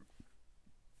 Right.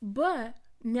 But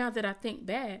now that I think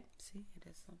back,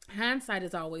 hindsight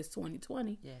is always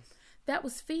 20/20. Yes. That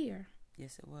was fear.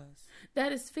 Yes, it was.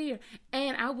 That is fear.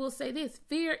 And I will say this,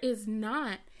 fear is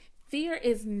not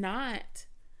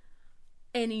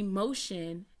an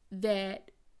emotion that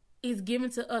is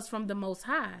given to us from the Most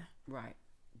High. Right.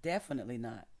 Definitely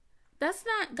not. That's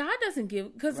not, God doesn't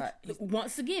give, because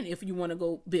once again, if you want to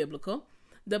go biblical,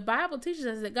 the Bible teaches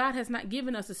us that God has not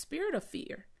given us a spirit of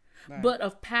fear, but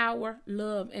of power,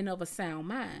 love, and of a sound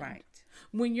mind. Right.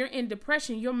 When you're in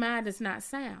depression, your mind is not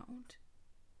sound.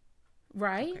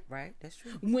 Right? Okay, right. That's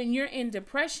true. When you're in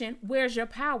depression, where's your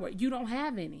power? You don't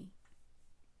have any.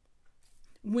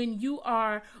 When you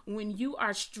are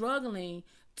struggling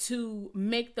to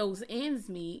make those ends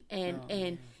meet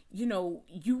and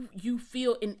you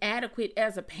feel inadequate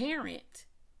as a parent,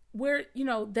 where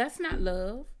that's not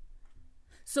love.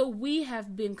 So we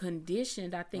have been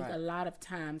conditioned, I think, a lot of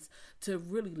times to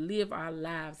really live our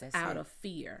lives out of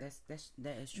fear.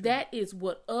 That is true. That is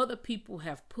what other people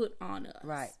have put on us.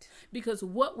 Right. Because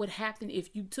what would happen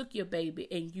if you took your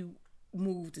baby and you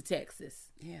moved to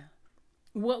Texas? Yeah.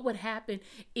 What would happen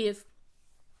if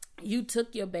you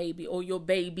took your baby or your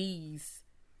babies,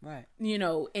 right,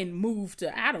 and moved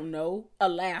to, I don't know,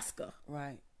 Alaska?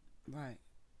 Right. Right.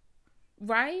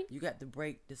 Right? You got to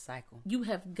break the cycle. You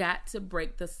have got to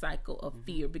break the cycle of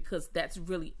fear, because that's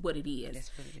really what it is. That's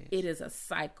what it is. It is a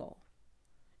cycle.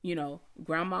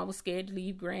 Grandma was scared to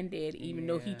leave granddad, even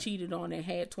though he cheated on and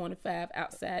had 25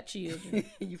 outside children.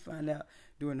 You find out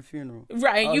during the funeral.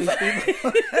 Right. Who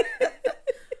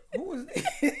was that?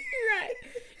 Right.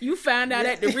 You found out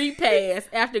at the repast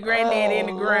after granddad in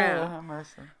the ground. Lord,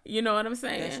 you know what I'm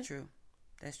saying?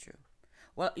 That's true.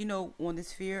 Well, on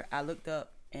this fear, I looked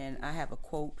up and I have a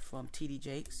quote from T.D.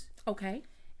 Jakes. Okay.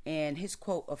 And his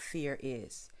quote of fear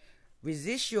is,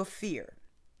 resist your fear.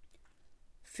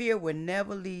 Fear will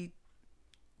never lead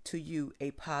to you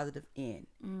a positive end.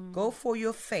 Go for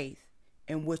your faith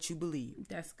and what you believe.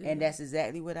 That's good. And that's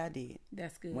exactly what I did.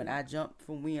 That's good. When I jumped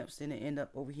from Williamston and ended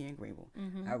up over here in Greenville,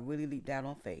 I really leaped out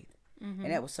on faith. And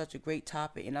that was such a great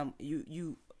topic. And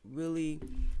you really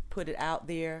put it out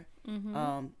there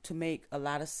to make a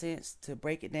lot of sense, to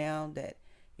break it down that,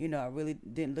 I really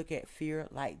didn't look at fear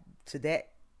like to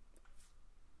that,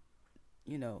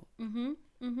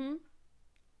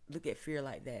 look at fear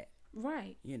like that.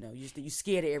 Right. You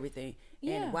scared of everything.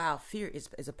 Yeah. And wow, fear is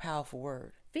a powerful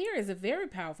word. Fear is a very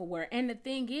powerful word. And the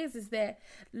thing is that,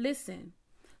 listen,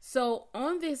 so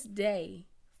on this day,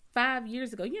 5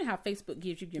 years ago, you know how Facebook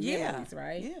gives you your memories,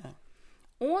 right? Yeah.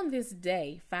 On this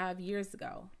day, 5 years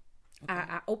ago,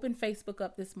 I opened Facebook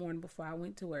up this morning before I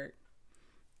went to work.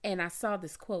 And I saw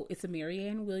this quote. It's a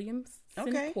Marianne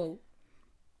Williamson quote.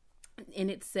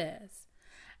 And it says,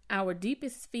 our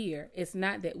deepest fear is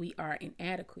not that we are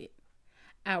inadequate.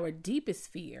 Our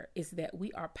deepest fear is that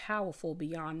we are powerful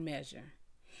beyond measure.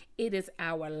 It is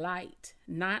our light,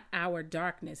 not our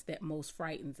darkness, that most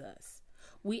frightens us.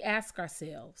 We ask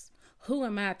ourselves, who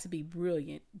am I to be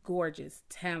brilliant, gorgeous,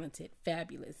 talented,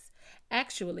 fabulous?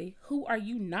 Actually, who are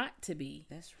you not to be?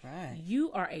 That's right.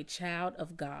 You are a child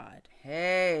of God.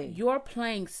 Hey. Your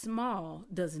playing small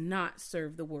does not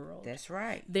serve the world. That's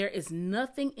right. There is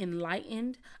nothing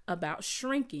enlightened about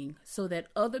shrinking so that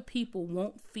other people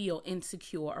won't feel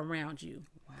insecure around you.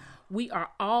 Wow. We are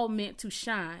all meant to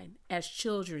shine as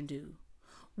children do.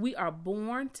 We are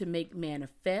born to make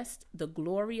manifest the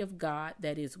glory of God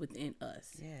that is within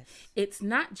us. Yes. It's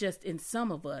not just in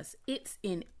some of us, it's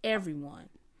in everyone.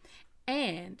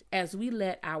 And as we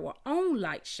let our own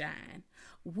light shine,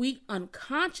 we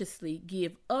unconsciously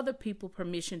give other people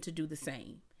permission to do the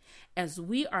same. As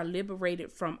we are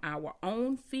liberated from our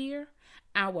own fear,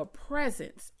 our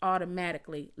presence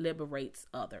automatically liberates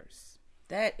others.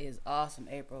 That is awesome,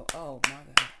 April. Oh, my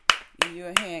God. Give you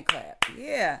a hand clap.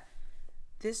 Yeah.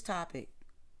 This topic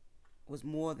was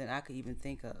more than I could even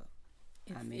think of.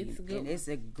 It's a good one. It's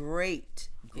a great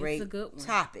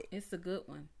topic. It's a good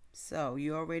one. So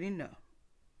you already know.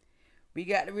 We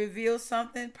got to reveal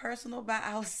something personal about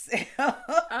ourselves.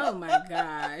 Oh my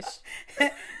gosh.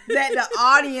 That the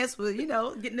audience was,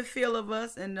 getting the feel of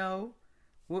us and know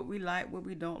what we like, what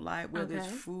we don't like, whether it's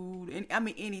food,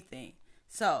 anything.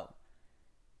 So,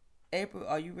 April,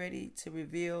 are you ready to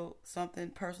reveal something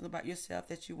personal about yourself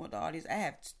that you want the audience? I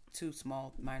have two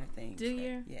small, minor things. Do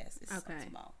you? Yes, it's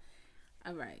small.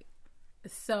 All right.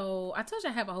 So, I told you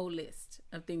I have a whole list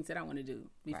of things that I want to do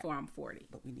before I'm 40.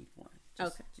 But we need one.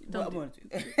 Thanks.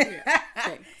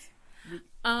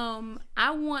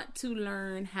 I want to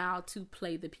learn how to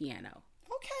play the piano.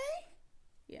 Okay.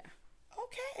 Yeah.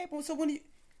 Okay, April. So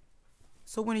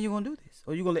when are you gonna do this?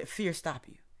 Or are you gonna let fear stop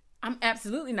you? I'm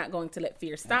absolutely not going to let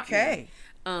fear stop me.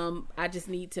 I just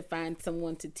need to find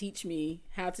someone to teach me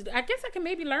how to. I guess I can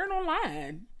maybe learn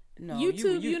online. No,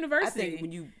 YouTube University. I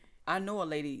think I know a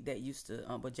lady that used to,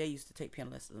 but Jay used to take piano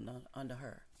lessons under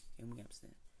her in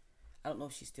Williamston. I don't know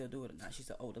if she still do it or not. She's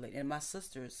an older lady, and my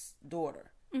sister's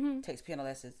daughter takes piano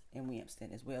lessons in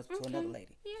Williamston as well to another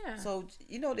lady. Yeah. So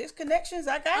there's connections.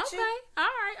 I got you. Okay. All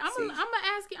right. I'm gonna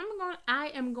ask you.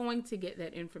 I am going to get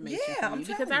that information from you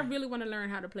because I really want to learn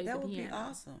how to play the piano. That would be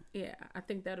awesome. Yeah, I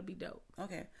think that'll be dope.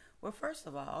 Okay. Well, first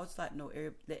of all, I would just like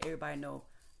to let everybody know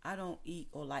I don't eat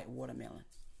or like watermelon.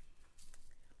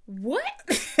 What?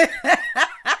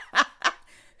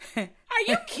 Are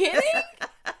you kidding?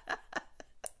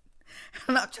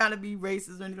 I'm not trying to be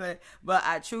racist or anything like that, but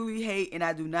I truly hate and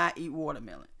I do not eat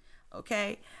watermelon.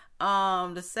 Okay?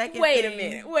 The second Wait thing, a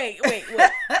minute. Wait.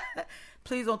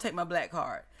 Please don't take my black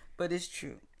card. But it's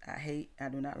true. I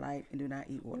do not like, and do not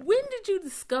eat watermelon. When did you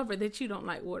discover that you don't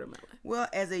like watermelon? Well,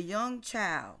 as a young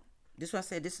child, this is what I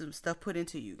said, this is stuff put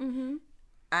into you. Mm-hmm.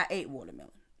 I ate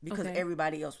watermelon because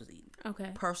everybody else was eating.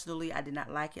 Okay. Personally, I did not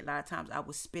like it. A lot of times I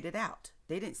would spit it out.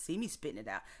 They didn't see me spitting it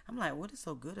out. I'm like, what is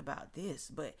so good about this?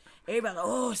 But everybody like,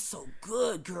 oh, it's so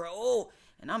good, girl. Oh.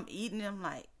 And I'm eating it. I'm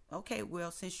like, okay,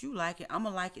 well, since you like it, I'm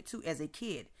going to like it too as a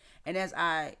kid. And as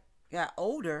I got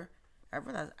older, I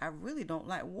realized I really don't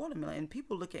like watermelon. And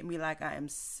people look at me like I am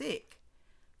sick.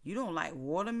 You don't like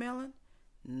watermelon?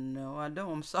 No, I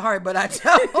don't. I'm sorry, but I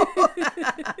don't.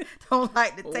 Don't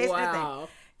like the taste of anything.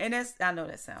 And I know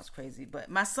that sounds crazy, but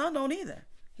my son don't either.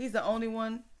 He's the only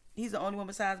one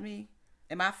besides me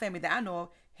in my family that I know of.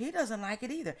 He doesn't like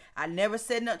it either. I never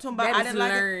said nothing to him about I didn't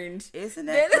like it. Isn't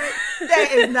that crazy?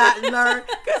 That is not learned.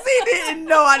 Because he didn't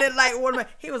know I didn't like watermelon.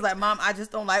 He was like, Mom, I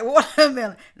just don't like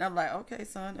watermelon. And I'm like, okay,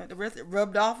 son. The rest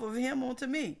rubbed off of him onto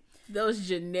me. Those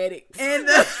genetics. And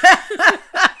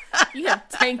you have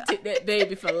tainted that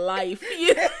baby for life.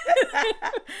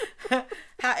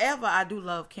 However, I do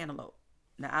love cantaloupe.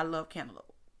 Now, I love cantaloupe.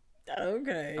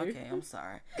 Okay, I'm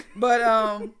sorry. But,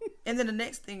 and then the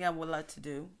next thing I would like to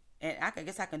do, and I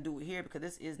guess I can do it here because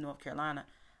this is North Carolina.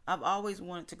 I've always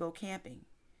wanted to go camping.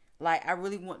 Like, I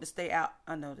really want to stay out.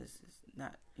 I know this is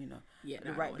not,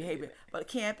 the right behavior. But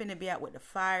camping and be out with the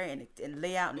fire and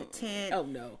lay out in the tent. Oh,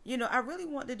 no. I really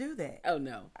want to do that. Oh,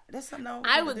 no. That's something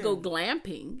I would go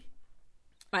glamping.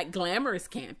 Like glamorous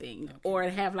camping. Or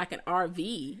have like an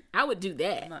RV. I would do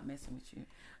that. I'm not messing with you.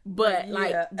 But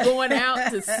like going out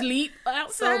to sleep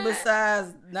outside. So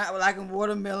besides not liking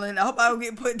watermelon, I hope I don't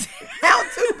get put down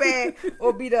too bad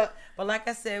or beat up. But like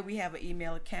I said, we have an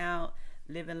email account,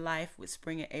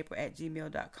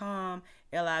 livinglifewithspringandapril@gmail.com,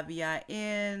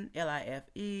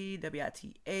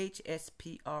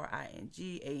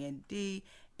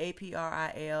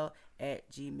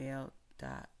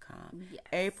 LIVINLIFEWITHSPRINGANDAPRIL@gmail.com. Yes.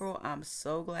 April, I'm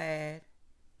so glad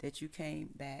that you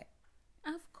came back.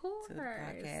 Of course. To the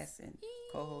podcast and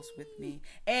co-host with me.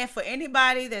 And for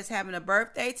anybody that's having a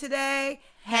birthday today,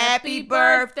 happy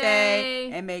birthday.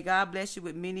 And may God bless you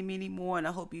with many, many more. And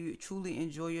I hope you truly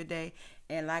enjoy your day.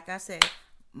 And like I said,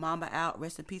 Mamba out.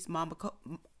 Rest in peace,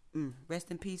 Rest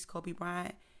in peace, Kobe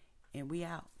Bryant. And we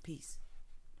out. Peace.